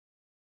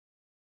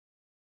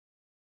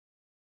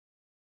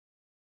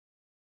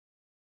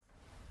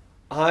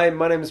Hi,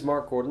 my name is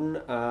Mark Gordon.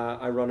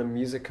 I run a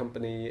music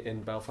company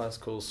in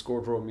Belfast called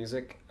Score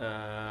Music.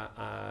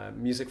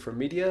 Music for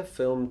media,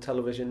 film,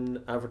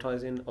 television,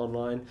 advertising,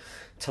 online.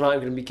 Tonight I'm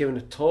going to be giving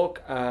a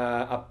talk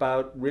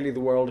about really the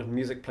world of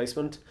music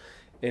placement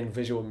in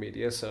visual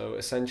media. So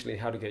essentially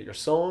how to get your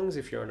songs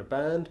if you're in a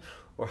band,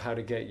 or how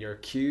to get your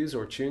cues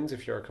or tunes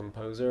if you're a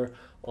composer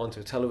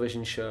onto a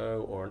television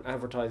show or an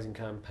advertising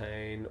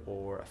campaign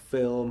or a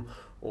film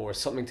or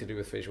something to do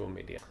with visual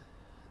media.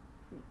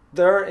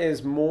 There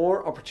is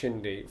more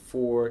opportunity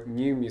for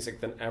new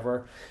music than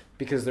ever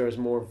because there is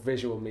more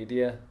visual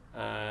media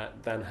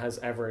than has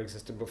ever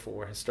existed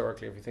before.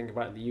 Historically, if you think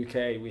about it, in the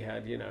UK, we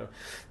had,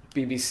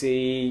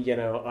 BBC,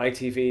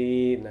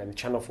 ITV, and then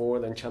Channel 4,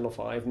 then Channel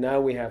 5.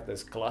 Now we have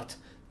this glut,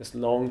 this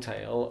long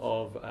tail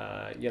of,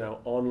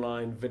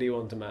 online video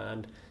on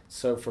demand.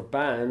 So for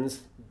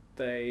bands,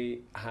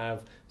 they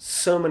have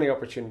so many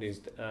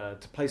opportunities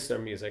to place their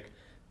music.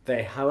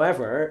 They,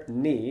 however,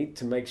 need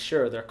to make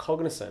sure they're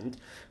cognizant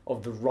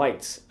of the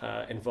rights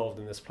involved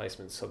in this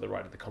placement. So the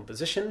right of the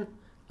composition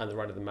and the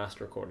right of the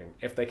master recording.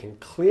 If they can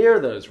clear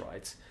those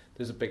rights,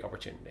 there's a big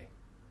opportunity.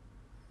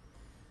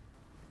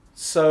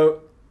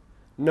 So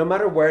no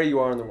matter where you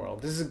are in the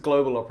world, this is a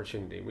global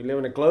opportunity. We live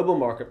in a global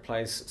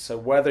marketplace, so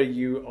whether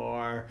you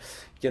are,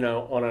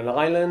 on an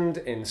island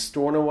in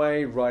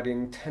Stornoway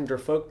writing tender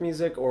folk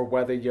music, or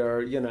whether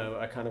you're,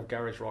 a kind of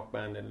garage rock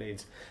band in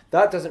Leeds,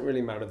 that doesn't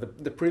really matter.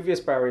 The previous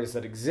barriers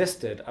that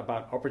existed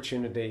about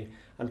opportunity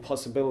and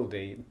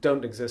possibility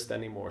don't exist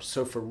anymore.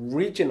 So for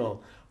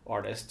regional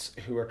artists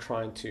who are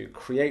trying to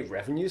create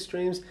revenue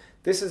streams,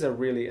 this is a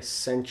really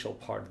essential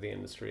part of the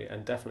industry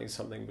and definitely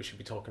something we should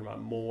be talking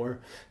about more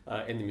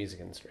in the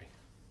music industry.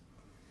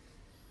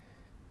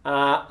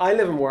 I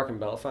live and work in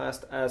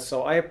Belfast,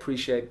 so I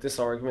appreciate this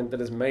argument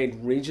that is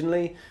made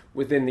regionally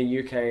within the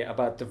UK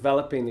about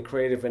developing the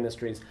creative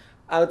industries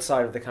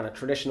outside of the kind of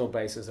traditional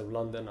bases of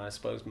London, I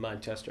suppose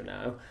Manchester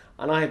now.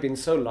 And I have been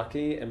so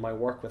lucky in my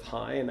work with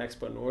Hi and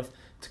XpoNorth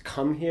to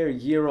come here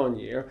year on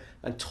year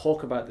and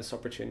talk about this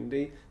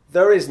opportunity.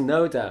 There is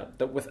no doubt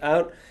that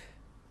without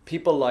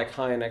people like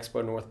Hi and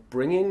XpoNorth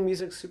bringing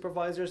music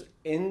supervisors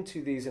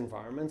into these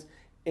environments,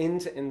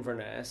 into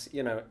Inverness,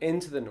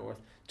 into the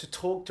north, to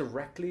talk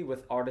directly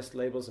with artist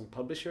labels and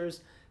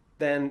publishers,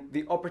 then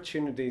the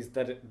opportunities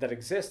that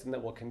exist and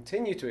that will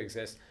continue to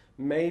exist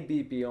may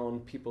be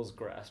beyond people's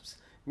grasps.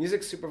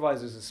 Music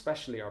supervisors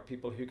especially are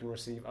people who can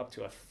receive up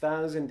to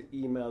 1,000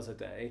 emails a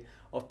day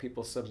of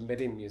people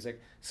submitting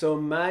music. So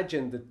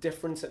imagine the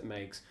difference it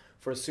makes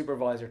for a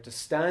supervisor to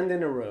stand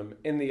in a room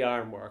in the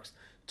ironworks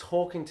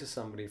talking to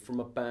somebody from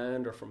a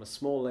band or from a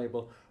small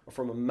label or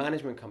from a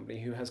management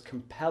company who has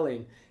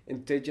compelling,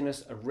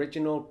 indigenous,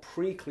 original,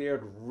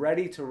 pre-cleared,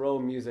 ready-to-roll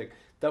music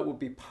that would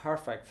be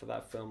perfect for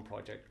that film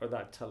project or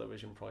that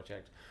television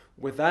project.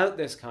 Without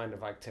this kind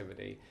of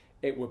activity,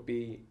 it would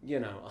be,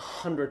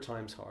 100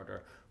 times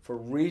harder for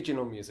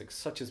regional music,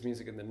 such as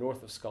music in the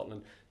north of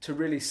Scotland, to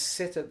really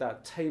sit at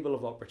that table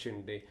of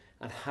opportunity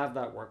and have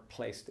that work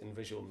placed in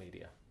visual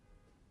media.